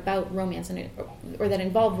that are about romance, or that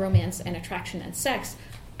involve romance and attraction and sex,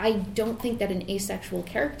 I don't think that an asexual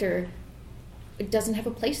character doesn't have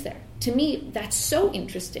a place there. To me, that's so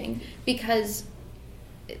interesting, because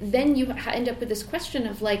then you end up with this question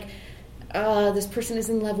of like, this person is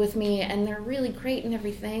in love with me and they're really great and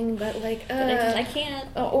everything, but like, I can't.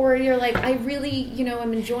 Or you're like, I really,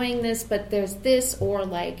 I'm enjoying this, but there's this, or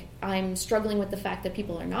like, I'm struggling with the fact that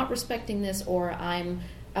people are not respecting this, or I'm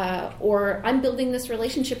building this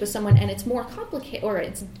relationship with someone and it's more complicated, or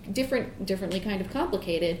it's differently kind of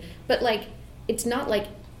complicated, but like, it's not like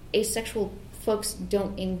asexual folks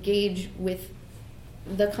don't engage with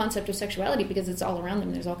the concept of sexuality because it's all around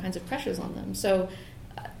them. There's all kinds of pressures on them. So,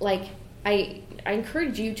 like, I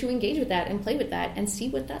encourage you to engage with that and play with that and see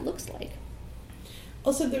what that looks like.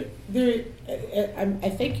 Also, I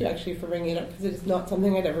thank you actually for bringing it up, because it's not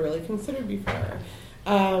something I'd ever really considered before.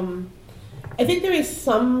 I think there is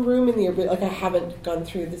some room in the, like, I haven't gone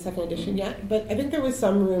through the second edition yet, but I think there was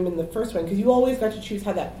some room in the first one, because you always got to choose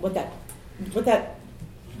what that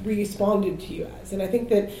responded to you as. And I think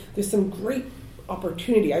that there's some great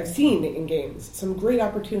opportunity I've seen in games, some great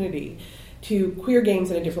opportunity to queer games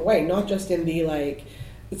in a different way, not just in the, like,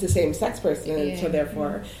 it's the same sex person, so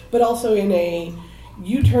therefore, but also in a,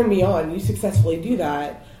 you turn me on, you successfully do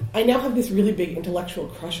that, I now have this really big intellectual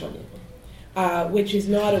crush on you, which is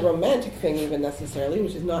not a romantic thing even necessarily,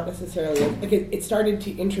 which is not necessarily, like, it started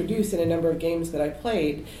to introduce in a number of games that I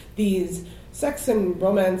played, these sex and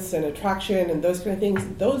romance and attraction and those kind of things,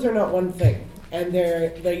 those are not one thing. And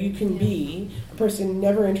there you can be a person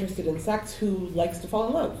never interested in sex who likes to fall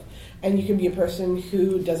in love. And you can be a person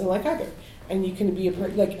who doesn't like either. And you can be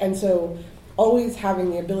and so always having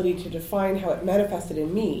the ability to define how it manifested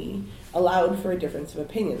in me allowed for a difference of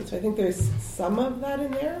opinion. So I think there's some of that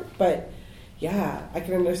in there, but yeah, I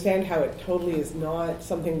can understand how it totally is not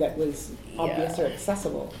something that was obvious or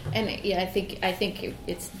accessible. And I think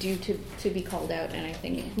it's due to be called out, and I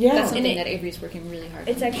think Yeah. that's something that Avery's working really hard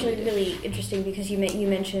on. It's actually really interesting because you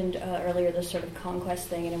mentioned earlier this sort of conquest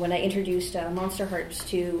thing, and when I introduced Monster Hearts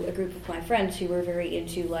to a group of my friends who were very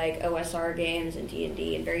into like OSR games and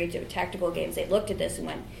D&D and very into tactical games, they looked at this and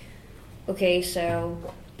went, okay, so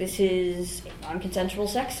this is a non-consensual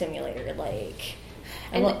sex simulator, like...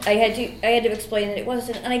 And I had to explain that it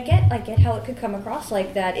wasn't, and I get how it could come across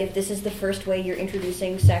like that if this is the first way you're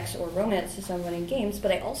introducing sex or romance to someone in games.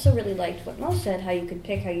 But I also really liked what Mo said, how you could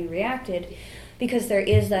pick how you reacted, because there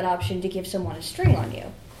is that option to give someone a string on you.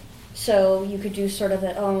 So you could do sort of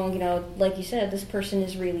that, like you said, this person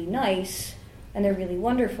is really nice and they're really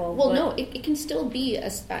wonderful. Well, no, it can still be.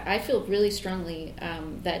 I feel really strongly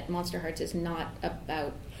that Monster Hearts is not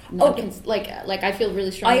about. I feel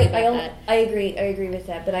really strongly about that. I agree with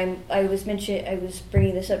that. But I was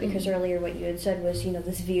bringing this up because earlier what you had said was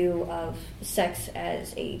this view of sex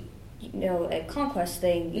as a conquest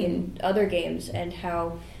thing in other games, and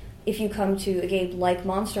how if you come to a game like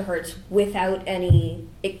Monster Hearts without any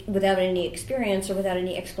experience or without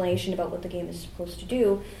any explanation about what the game is supposed to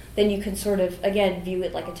do, then you can sort of again view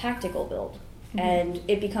it like a tactical build. And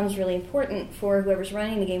it becomes really important for whoever's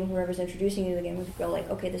running the game, whoever's introducing you to the game, to go like,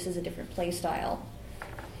 okay, this is a different play style.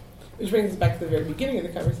 Which brings us back to the very beginning of the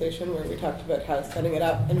conversation where we talked about how setting it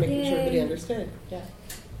up and making sure everybody understood. Yeah.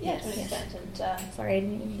 Yes. And, Sorry, I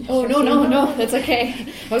didn't Oh, no, that's okay.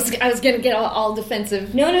 I was going to get all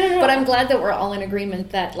defensive. No. But I'm glad that we're all in agreement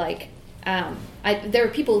that, like, there are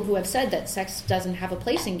people who have said that sex doesn't have a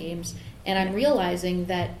place in games, and I'm realizing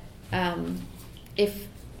that if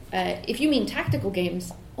you mean tactical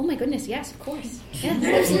games, oh my goodness, yes, of course. Yeah,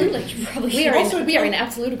 absolutely. We are in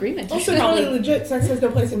absolute agreement. Also, totally legit, sex has no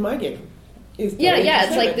place in my game. It's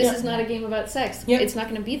like, this is not a game about sex. Yep. It's not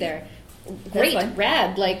going to be there. Great,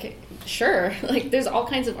 rad, like, sure. Like, there's all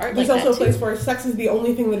kinds of art there's like that, also a place where sex is the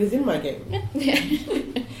only thing that is in my game. Yeah.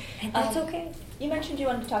 And that's okay. You mentioned you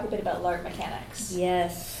wanted to talk a bit about LARP mechanics.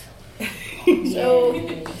 Yes. So,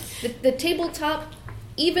 the tabletop,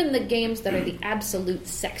 even the games that are the absolute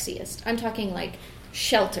sexiest, I'm talking like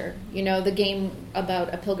Shelter, the game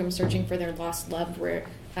about a pilgrim searching for their lost love, where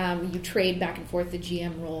you trade back and forth the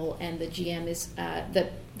GM role, and the GM is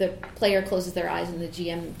the player closes their eyes and the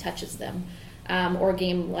GM touches them, or a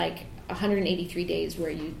game like 183 Days,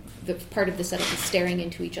 where the part of the setup is staring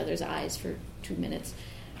into each other's eyes for 2 minutes.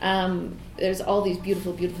 There's all these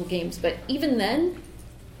beautiful, beautiful games, but even then,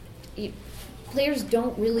 players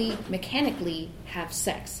don't really mechanically have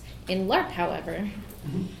sex. In LARP, however,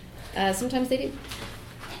 sometimes they do.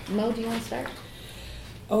 Mo, do you want to start?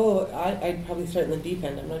 Oh, I'd probably start in the deep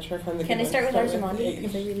end. I'm not sure if I'm the Can I start with Arzamondi?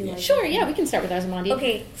 Because I really like Sure, yeah, we can start with Arzamondi.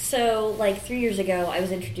 Okay, so like 3 years ago, I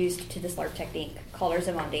was introduced to this LARP technique called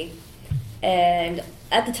Arzamondi. And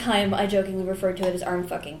at the time, I jokingly referred to it as arm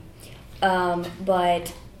fucking.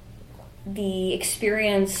 But the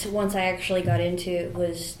experience, once I actually got into it,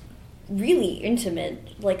 was really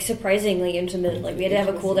intimate, like surprisingly intimate. Like we had to have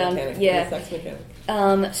a cooldown.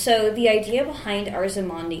 So the idea behind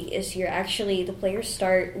Arzamondi is the players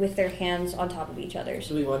start with their hands on top of each other.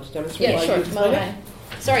 Do we want to demonstrate? Yeah, sure.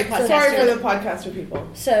 Sorry, podcasters. Sorry for the podcaster people.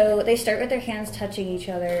 So they start with their hands touching each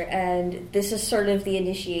other, and this is sort of the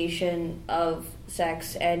initiation of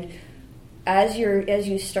sex. And as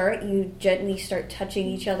you start, you gently start touching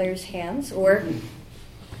each other's hands, or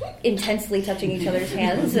intensely touching each other's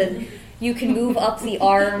hands, and you can move up the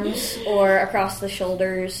arms or across the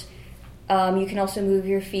shoulders. You can also move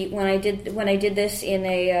your feet. When I did this in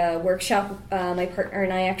a workshop, my partner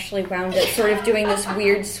and I actually wound up sort of doing this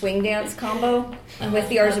weird swing dance combo with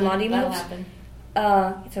the Arzamondi moves.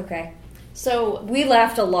 It's okay. So we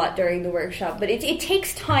laughed a lot during the workshop, but it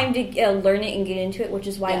takes time to learn it and get into it, which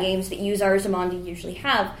is why games that use Arzamondi usually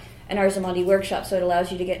have an Arzamondi workshop, so it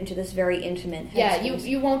allows you to get into this very intimate headspace. Yeah,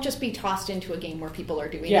 you won't just be tossed into a game where people are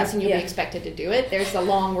doing this and you'll be expected to do it. There's a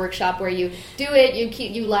long workshop where you do it,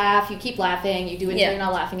 you laugh, you keep laughing, you do it until you're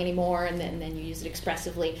not laughing anymore, and then you use it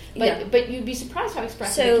expressively. But you'd be surprised how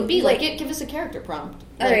expressive it can be. Like, give us a character prompt.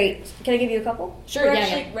 All right, can I give you a couple? Sure. We're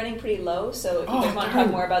actually running pretty low, so if you guys want to talk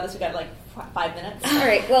more about this, we've got like 5 minutes. All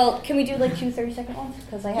right, well, can we do like 2 30-second ones?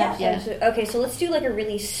 Because I have Okay, so let's do like a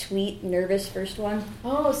really sweet, nervous first one.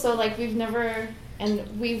 Oh, so like we've known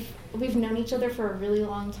each other for a really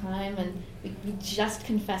long time, and we just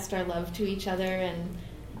confessed our love to each other,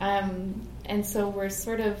 and so we're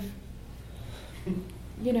sort of,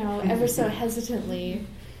 ever so hesitantly,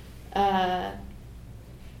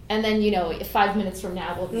 and then 5 minutes from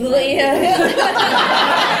now we'll be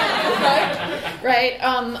right.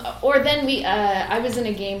 Or then I was in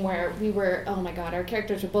a game where we were, oh my god, our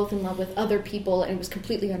characters were both in love with other people, and it was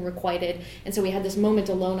completely unrequited. And so we had this moment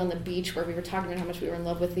alone on the beach where we were talking about how much we were in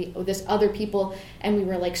love with this other people, and we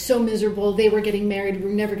were like so miserable. They were getting married. We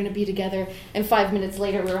were never going to be together. And 5 minutes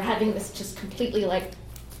later, we were having this just completely like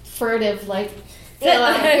furtive, like, oh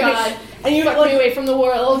god, and you fuck me away from the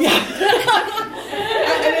world.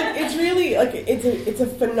 And it's really like it's a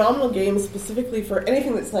phenomenal game specifically for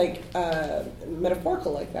anything that's like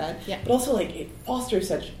metaphorical like that. Yeah. But also like it fosters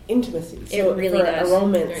such intimacy. So it really does. A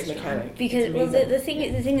romance mechanic. Because the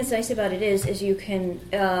thing that's nice about it is you can.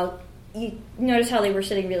 You notice how they were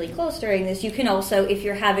sitting really close during this. You can also, if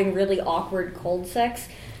you're having really awkward cold sex,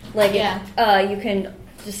 like you can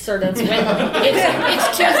just sort of. It's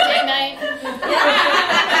Tuesday night. There's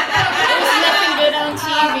nothing good on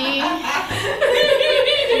TV.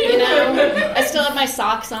 I still have my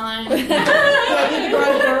socks on. Do I leave the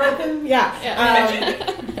garage door open? Yeah.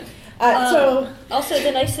 Also,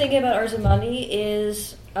 the nice thing about Arzamondi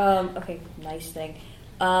is nice thing.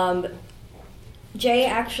 Jay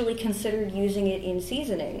actually considered using it in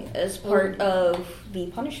seasoning as part of the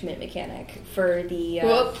punishment mechanic for the.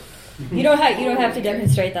 You don't have to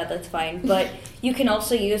demonstrate that. That's fine. But you can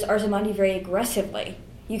also use Arzamondi very aggressively.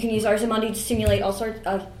 You can use Arzamondi to simulate all sorts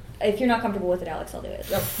of if you're not comfortable with it, Alex, I'll do it.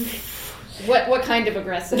 What kind of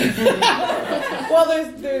aggressive? Well,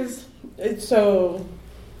 there's it's so.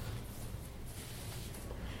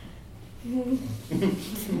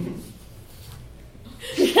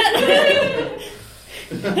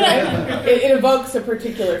 It evokes a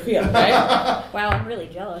particular feel, right? Wow, I'm really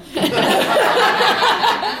jealous.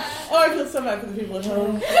 Oh, I feel so bad for the people at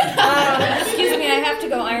home. Excuse me, I have to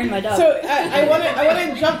go iron my dog. So I want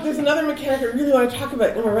to jump. There's another mechanic I really want to talk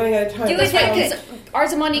about, and we're running out of time. Do it, because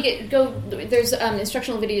Arzamandi, there's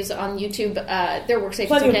instructional videos on YouTube. Their workspace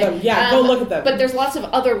Plenty is okay. of them. Yeah, go look at them. But there's lots of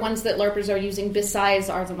other ones that LARPers are using besides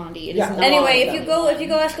Arzamandi. It is not Anyway, if you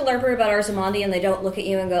go ask a LARPer about Arzamandi and they don't look at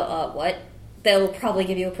you and go, what? They'll probably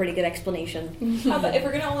give you a pretty good explanation. How about if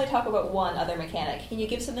we're going to only talk about one other mechanic, can you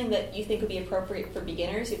give something that you think would be appropriate for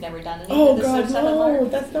beginners who've never done anything? Oh God, no!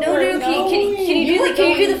 That's not where Can you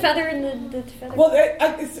do the feather and the feather? Well,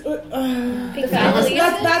 That's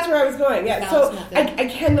that's where I was going. Yeah, so I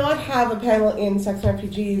cannot have a panel in Sex and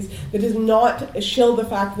RPGs that does not shill the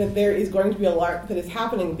fact that there is going to be a LARP that is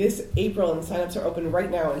happening this April, and signups are open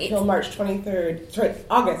right now until August 7th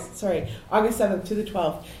to the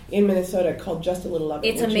 12th in Minnesota, called Just a Little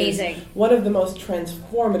Loving. It's amazing. One of the most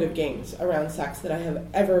transformative games around sex that I have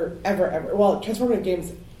ever. Well, transformative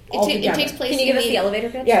games. It takes place. Can you give us the elevator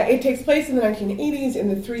pitch? Yeah, it takes place in the 1980s, in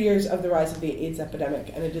the 3 years of the rise of the AIDS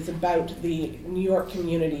epidemic, and it is about the New York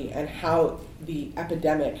community and how the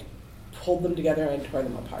epidemic pulled them together and tore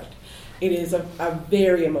them apart. It is a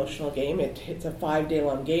very emotional game. It's a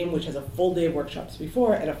 5-day-long game, which has a full day of workshops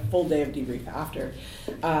before and a full day of debrief after.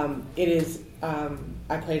 It is.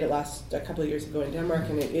 I played it a couple of years ago in Denmark,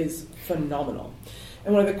 and it is phenomenal.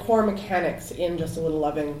 And one of the core mechanics in Just a Little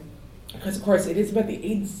Loving, because of course it is about the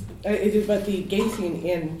AIDS, it is about the gay scene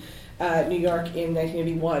in New York in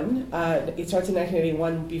 1981. It starts in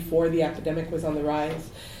 1981 before the epidemic was on the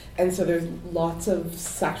rise. And so there's lots of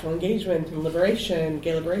sexual engagement and liberation,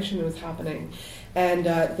 gay liberation was happening. And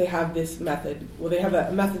they have this method. Well, they have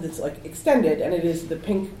a method that's like extended, and it is the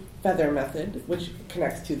pink feather method, which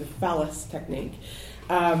connects to the phallus technique.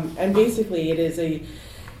 And basically it is a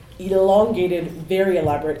elongated, very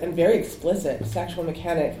elaborate, and very explicit sexual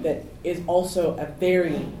mechanic that is also a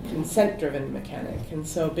very consent-driven mechanic. And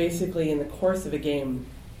so basically in the course of a game,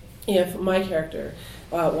 if my character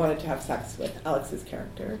wanted to have sex with Alex's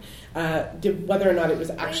character, whether or not it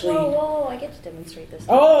was actually... Whoa, I get to demonstrate this.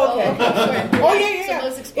 Oh, okay. So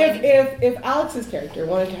let's explain. If Alex's character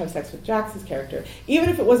wanted to have sex with Jax's character, even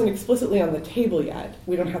if it wasn't explicitly on the table yet,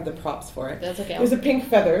 we don't have the props for it. That's okay. There's a pink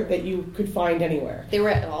feather that you could find anywhere. They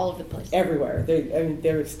were all over the place. Everywhere.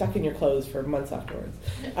 They were stuck in your clothes for months afterwards.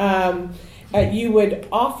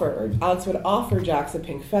 Alex would offer Jax a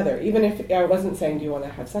pink feather, even if I wasn't saying, do you want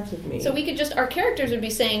to have sex with me? So we could our characters would be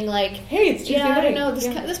saying like, hey, it's Tuesday night. I don't know,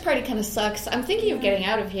 this party kind of sucks. I'm thinking of getting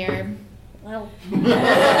out of here. Well. And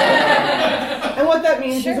what that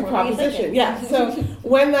means is a proposition. Yeah, so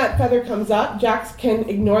when that feather comes up, Jax can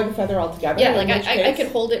ignore the feather altogether. Yeah, like I could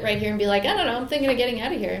hold it right here and be like, I don't know, I'm thinking of getting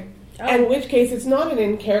out of here. In which case, it's not an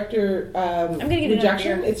in-character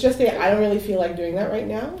rejection. It's just I don't really feel like doing that right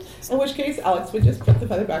now. In which case, Alex would just put the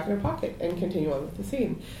feather back in her pocket and continue on with the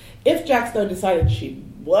scene. If Jax, though, decided she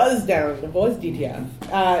was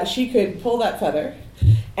DTF, she could pull that feather,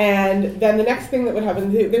 and then the next thing that would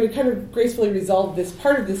happen, they would kind of gracefully resolve this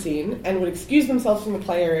part of the scene and would excuse themselves from the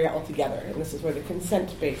play area altogether. And this is where the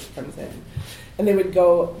consent base comes in. And they would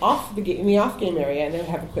go in the off-game area, and they would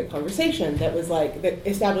have a quick conversation that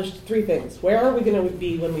established 3 things. Where are we going to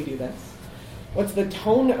be when we do this? What's the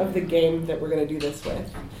tone of the game that we're going to do this with?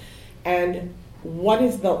 And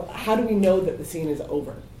how do we know that the scene is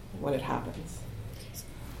over when it happens?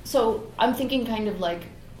 So I'm thinking kind of like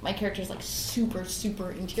my character is like super,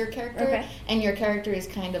 super into your character, and your character is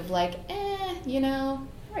kind of like,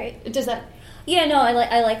 Right. Does that... Yeah, no,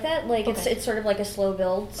 I like that. Like it's sort of like a slow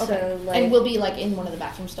build. Okay. So like, and we'll be like in one of the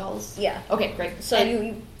bathroom stalls. Yeah. Okay, great. So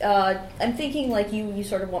I'm thinking like you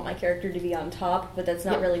sort of want my character to be on top, but that's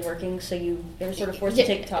not really working. So you're sort of forced to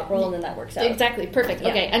take the top role, and then that works out. Exactly. Perfect. Yeah.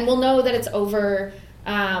 Okay, and we'll know that it's over.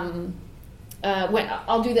 When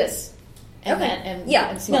I'll do this.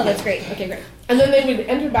 That's great. Okay, great. And then they would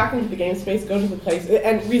enter back into the game space, go to the place,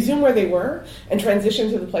 and resume where they were, and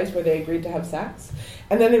transition to the place where they agreed to have sex.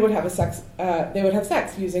 And then they would have sex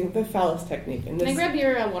using the phallus technique. And Can I grab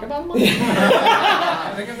your water bottle?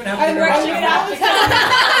 I think I'm gonna have to.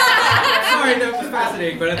 Sorry, that was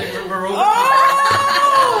fascinating, but I think we're over.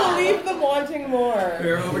 Oh, leave them wanting more.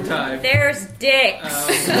 We're over time. There's dicks.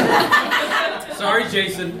 Sorry,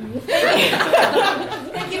 Jason.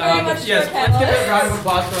 Thank you very much. Yes, let's give a round of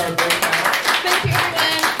applause for our great panel. Thank you,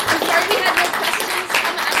 everyone. I'm sorry we had no questions.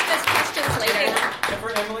 Ask us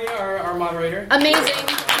moderator. Amazing.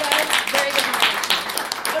 Yes, very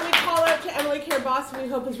good. And we call out to Emily Care-Boss, who we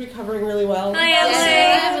hope is recovering really well. Hi,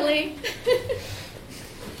 Yes, Emily. Emily.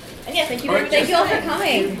 And yeah, thank you Alright, all for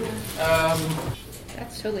coming. Um,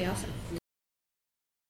 That's totally awesome.